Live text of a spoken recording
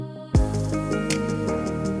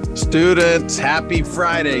Students, happy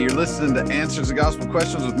Friday. You're listening to Answers the Gospel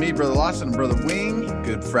Questions with me, Brother Lawson, and Brother Wing.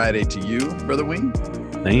 Good Friday to you, Brother Wing.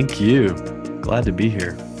 Thank you. Glad to be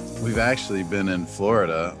here. We've actually been in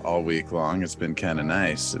Florida all week long. It's been kind of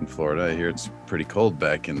nice in Florida. I hear it's pretty cold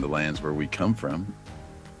back in the lands where we come from.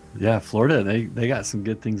 Yeah, Florida, they got some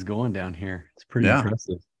good things going down here. It's pretty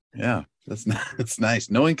impressive. Yeah, that's nice.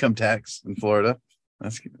 No income tax in Florida.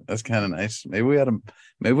 That's kind of nice. Maybe we ought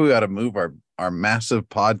to move our massive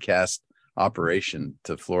podcast operation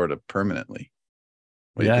to Florida permanently.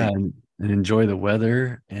 Yeah, and enjoy the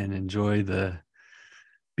weather and enjoy the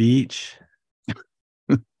beach.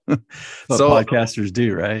 What podcasters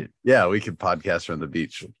do, right? Yeah, we could podcast from the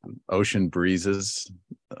beach, ocean breezes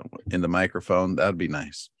in the microphone. That'd be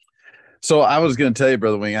nice. So I was going to tell you,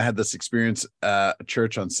 Brother Wing, I had this experience at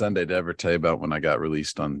church on Sunday. Did I ever tell you about when I got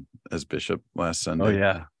released as bishop last Sunday? Oh,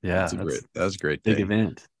 yeah. That was a great day. Big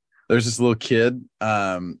event. There's this little kid,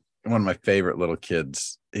 one of my favorite little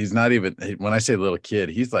kids. He's not even, when I say little kid,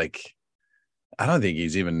 he's like, I don't think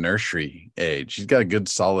he's even nursery age. He's got a good,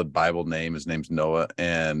 solid Bible name. His name's Noah.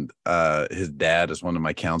 And his dad is one of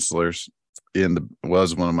my counselors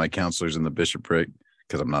was one of my counselors in the bishopric,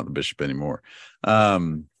 because I'm not the bishop anymore.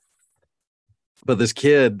 But this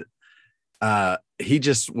kid, he's at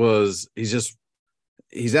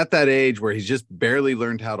that age where he's just barely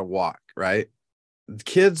learned how to walk, right?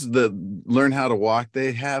 Kids that learn how to walk,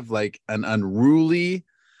 they have like a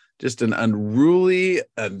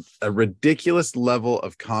ridiculous level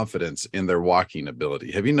of confidence in their walking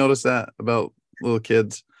ability. Have you noticed that about little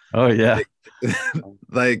kids? Oh, yeah.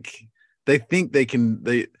 Like they think they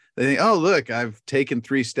think, oh, look, I've taken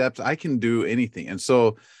 3 steps. I can do anything. And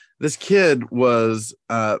so this kid was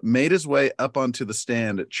made his way up onto the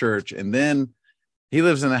stand at church, and then he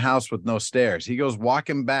lives in a house with no stairs. He goes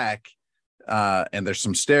walking back, and there's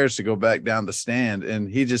some stairs to go back down the stand, and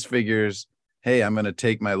he just figures, hey, I'm going to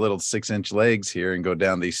take my little 6-inch legs here and go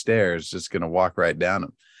down these stairs, just going to walk right down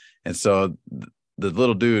them. And so the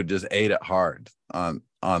little dude just ate it hard on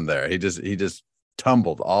there. He just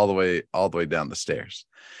tumbled all the way down the stairs.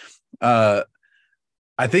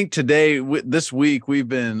 I think today, this week, we've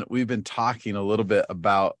been talking a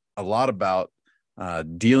lot about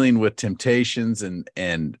dealing with temptations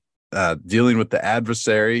and dealing with the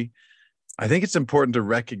adversary. I think it's important to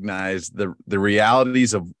recognize the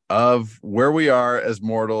realities of where we are as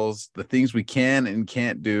mortals, the things we can and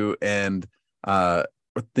can't do, and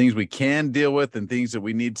things we can deal with and things that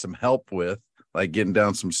we need some help with, like getting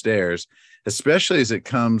down some stairs, especially as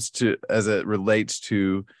it relates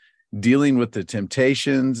to dealing with the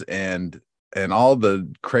temptations and all the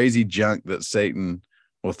crazy junk that Satan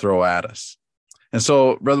will throw at us. And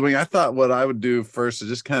so, Brother Wing, I thought what I would do first is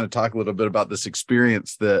just kind of talk a little bit about this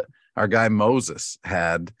experience that our guy Moses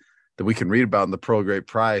had, that we can read about in the Pearl of Great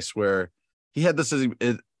Price, where he had this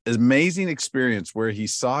amazing experience where he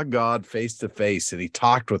saw God face to face and he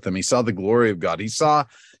talked with him. He saw the glory of God.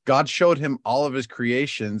 God showed him all of his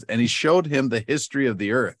creations, and he showed him the history of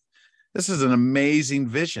the earth. This is an amazing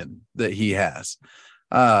vision that he has.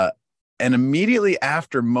 And immediately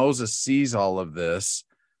after Moses sees all of this,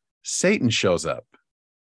 Satan shows up,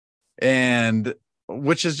 and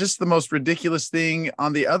which is just the most ridiculous thing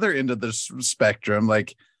on the other end of the spectrum.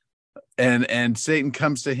 And Satan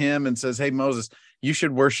comes to him and says, hey, Moses, you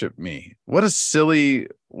should worship me. What a silly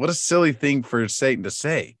thing for Satan to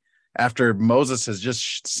say after Moses has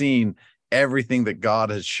just seen everything that God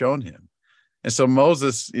has shown him. And so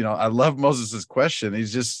Moses, I love Moses's question.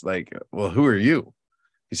 He's just like, well, who are you?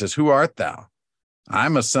 He says, who art thou?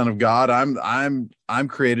 I'm a son of God. I'm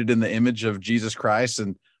created in the image of Jesus Christ.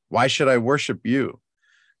 And why should I worship you?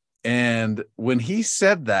 And when he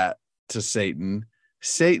said that to Satan,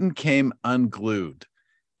 Satan came unglued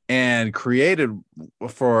and created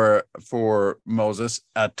for Moses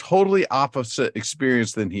a totally opposite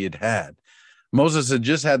experience than he had had. Moses had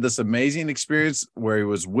just had this amazing experience where he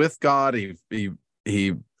was with God.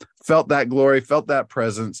 He felt that glory, felt that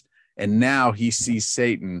presence, and now he sees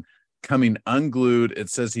Satan coming unglued. It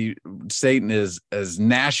says Satan is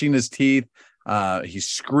gnashing his teeth. He's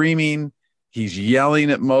screaming. He's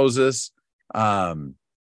yelling at Moses,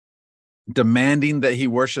 demanding that he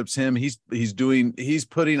worships him. He's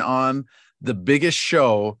putting on the biggest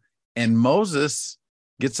show, and Moses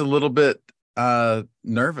gets a little bit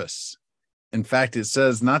nervous. In fact, it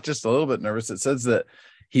says not just a little bit nervous, it says that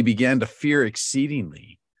he began to fear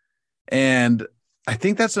exceedingly. And I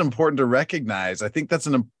think that's important to recognize. I think that's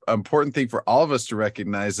an important thing for all of us to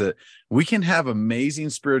recognize, that we can have amazing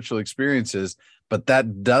spiritual experiences, but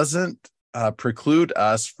that doesn't preclude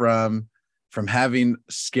us from having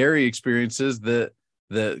scary experiences that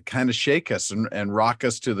that kind of shake us and rock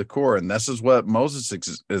us to the core. And this is what Moses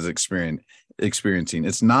is experiencing.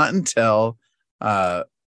 It's not until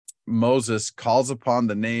Moses calls upon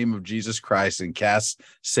the name of Jesus Christ and casts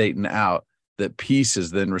Satan out that peace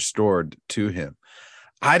is then restored to him.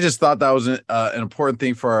 I just thought that was an important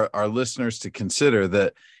thing for our listeners to consider,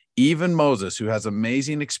 that even Moses, who has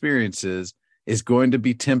amazing experiences, is going to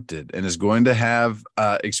be tempted and is going to have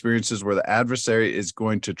experiences where the adversary is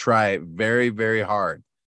going to try very, very hard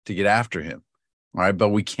to get after him. All right. But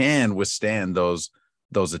we can withstand those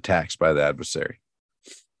attacks by the adversary.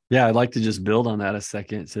 Yeah, I'd like to just build on that a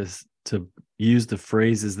second, to use the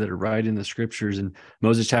phrases that are right in the scriptures. In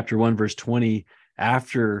Moses chapter 1, verse 20,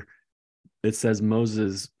 after it says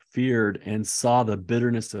Moses feared and saw the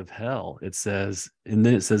bitterness of hell, it says, and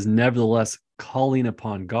then it says, nevertheless, calling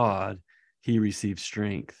upon God, he received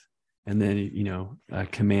strength. And then,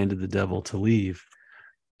 commanded the devil to leave.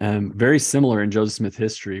 Very similar in Joseph Smith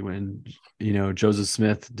history, when, Joseph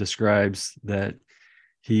Smith describes that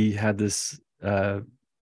he had this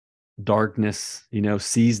darkness,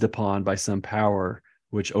 seized upon by some power,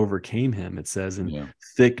 which overcame him, it says, and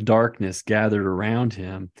thick darkness gathered around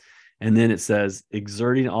him. And then it says,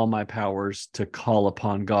 exerting all my powers to call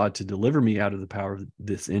upon God to deliver me out of the power of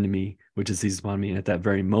this enemy, which is seized upon me. And at that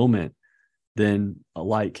very moment, then a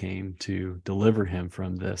light came to deliver him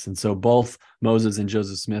from this. And so both Moses and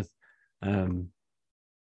Joseph Smith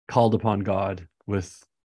called upon God with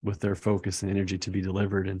their focus and energy to be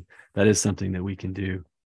delivered. And that is something that we can do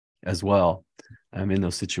as well in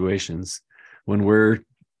those situations when we're,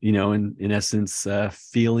 in essence,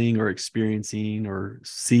 feeling or experiencing or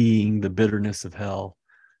seeing the bitterness of hell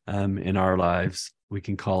in our lives. We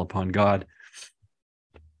can call upon God.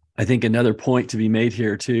 I think another point to be made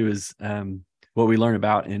here too is what we learn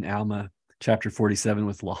about in Alma chapter 47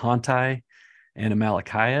 with Lahontai and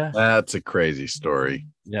Amalickiah. That's a crazy story.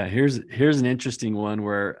 Yeah, here's an interesting one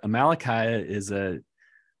where Amalickiah is a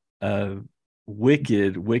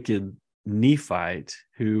wicked Nephite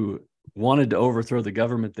who wanted to overthrow the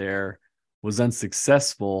government there, was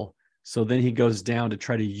unsuccessful. So then he goes down to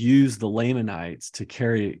try to use the Lamanites to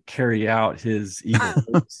carry out his evil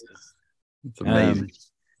purposes. It's amazing.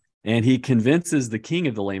 And he convinces the king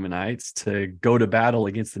of the Lamanites to go to battle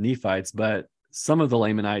against the Nephites, but some of the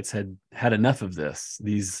Lamanites had enough of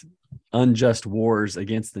these unjust wars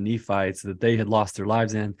against the Nephites that they had lost their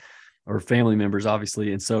lives in, or family members,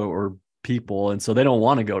 obviously, or people, and so they don't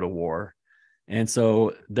want to go to war. And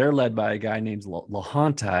so they're led by a guy named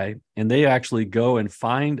Lahontai, and they actually go and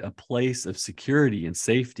find a place of security and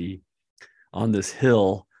safety on this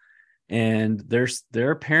hill. And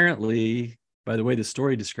they're apparently, by the way the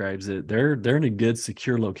story describes it, they're in a good,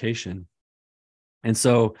 secure location. And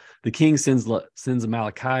so the king sends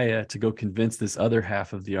Amalickiah to go convince this other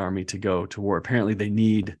half of the army to go to war. Apparently they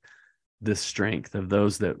need this strength of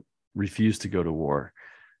those that refuse to go to war.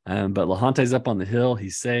 But Lahontai's up on the hill,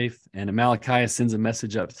 he's safe, and Amalickiah sends a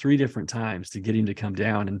message up 3 different times to get him to come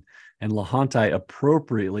down. And Lahontai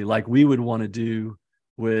appropriately, like we would want to do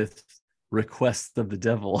with requests of the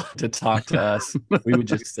devil to talk to us, we would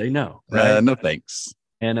just say no, right? No thanks.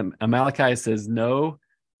 And Amalickiah says no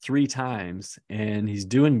 3 times, and he's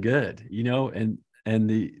doing good, and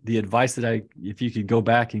the advice that if you could go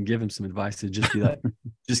back and give him some advice, it'd just be like,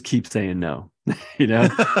 just keep saying no,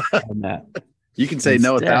 on that. You can say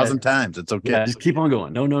no 1,000 times. It's okay. Yeah, just keep on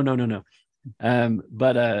going. No.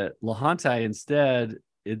 But Lahontai instead,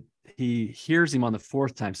 he hears him on the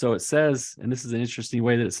 4th time. So it says, and this is an interesting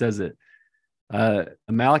way that it says it,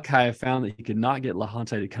 Amalickiah found that he could not get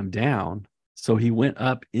Lahontai to come down, so he went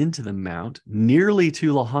up into the mount nearly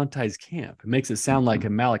to Lahontai's camp. It makes it sound like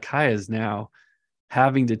Amalickiah is now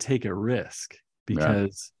having to take a risk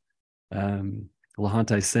because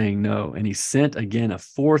Lahontai saying no. And he sent again a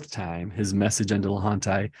 4th time his message unto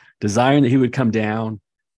Lahontai, desiring that he would come down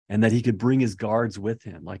and that he could bring his guards with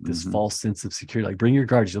him, like this false sense of security, like bring your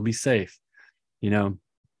guards, you'll be safe, And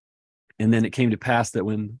then it came to pass that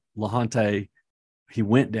when Lahontai, he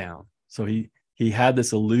went down. So he had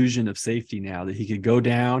this illusion of safety now, that he could go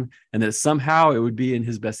down and that somehow it would be in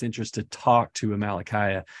his best interest to talk to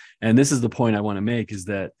Amalickiah. And this is the point I want to make, is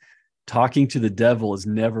that talking to the devil is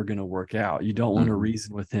never going to work out. You don't want to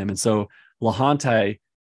reason with him. And so Lahontai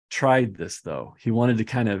tried this, though. He wanted to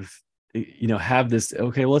kind of, have this,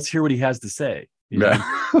 okay, well, let's hear what he has to say.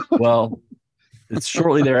 Well, it's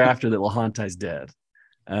shortly thereafter that Lahontai's dead.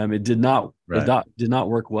 It did not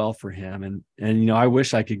work well for him. And I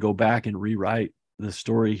wish I could go back and rewrite the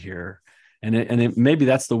story here. And maybe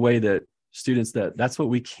that's the way that students, that's what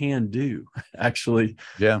we can do. Actually,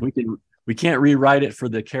 we we can't rewrite it for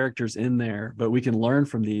the characters in there, but we can learn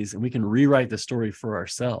from these and we can rewrite the story for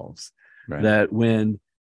ourselves. Right. That when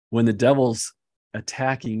the devil's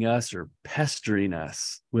attacking us or pestering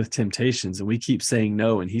us with temptations and we keep saying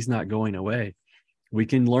no and he's not going away, we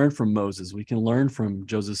can learn from Moses, we can learn from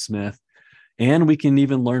Joseph Smith, and we can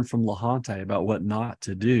even learn from Lahontai about what not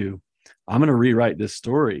to do. I'm going to rewrite this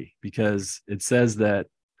story because it says that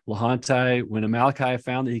Lahontai, when Amaleki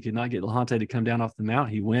found that he could not get Lahontai to come down off the mount,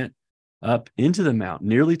 he went up into the mount,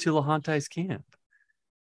 nearly to Lahontai's camp.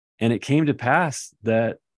 And it came to pass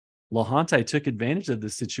that Lahontai took advantage of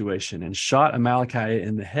this situation and shot Amaleki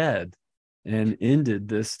in the head and ended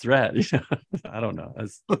this threat. I don't know.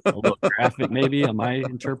 That's a little graphic maybe on my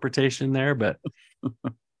interpretation there, but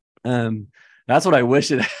that's what I wish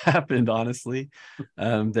had happened, honestly.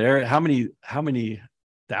 How many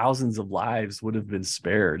thousands of lives would have been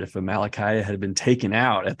spared if Amaleki had been taken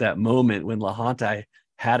out at that moment when Lahontai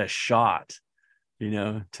had a shot,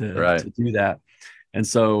 to do that. And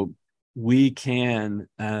so we can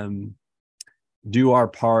do our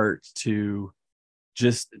part to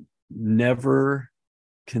just never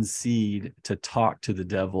concede to talk to the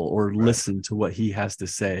devil or listen to what he has to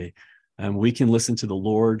say. We can listen to the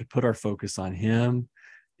Lord, put our focus on him.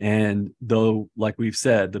 And though, like we've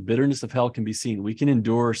said, the bitterness of hell can be seen, we can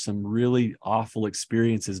endure some really awful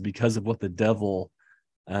experiences because of what the devil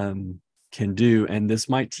can do. And this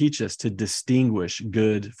might teach us to distinguish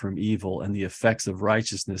good from evil and the effects of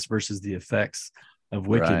righteousness versus the effects of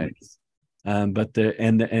wickedness. But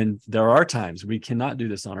there are times we cannot do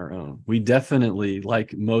this on our own. We definitely,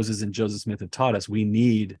 like Moses and Joseph Smith have taught us, we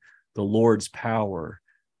need the Lord's power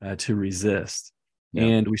to resist. Yeah.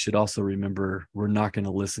 And we should also remember we're not going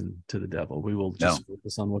to listen to the devil. We will just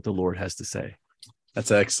focus on what the Lord has to say.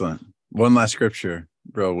 That's excellent. One last scripture,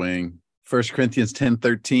 Bro Wing. 1 Corinthians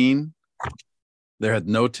 10:13. There hath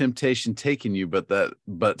no temptation taken you,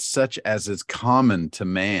 but such as is common to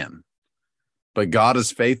man. But God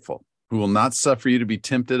is faithful, who will not suffer you to be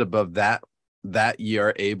tempted above that ye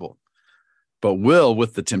are able, but will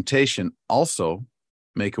with the temptation also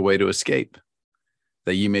make a way to escape,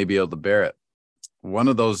 that ye may be able to bear it. One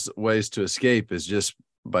of those ways to escape is just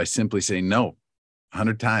by simply saying no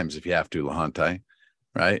 100 times if you have to, Lahontai,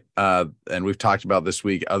 right? And we've talked about this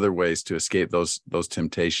week other ways to escape those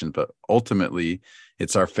temptations, but ultimately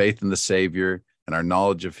it's our faith in the Savior and our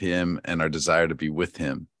knowledge of him and our desire to be with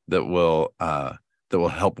him that will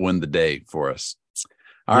help win the day for us.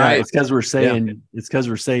 All right. It's because we're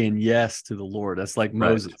saying yes to the Lord. That's like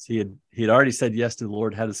Moses. He had already said yes to the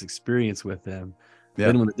Lord, had this experience with him. Yeah.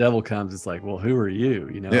 Then when the devil comes, it's like, well, who are you?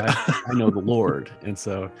 I know the Lord. And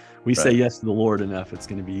so we say yes to the Lord enough, it's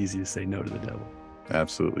going to be easy to say no to the devil.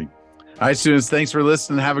 Absolutely. All right, students, thanks for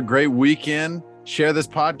listening. Have a great weekend. Share this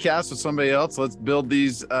podcast with somebody else. Let's build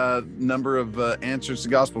these number of answers to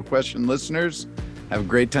gospel question listeners. Have a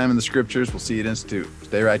great time in the scriptures. We'll see you at Institute.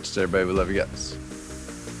 Stay righteous, everybody. We love you guys.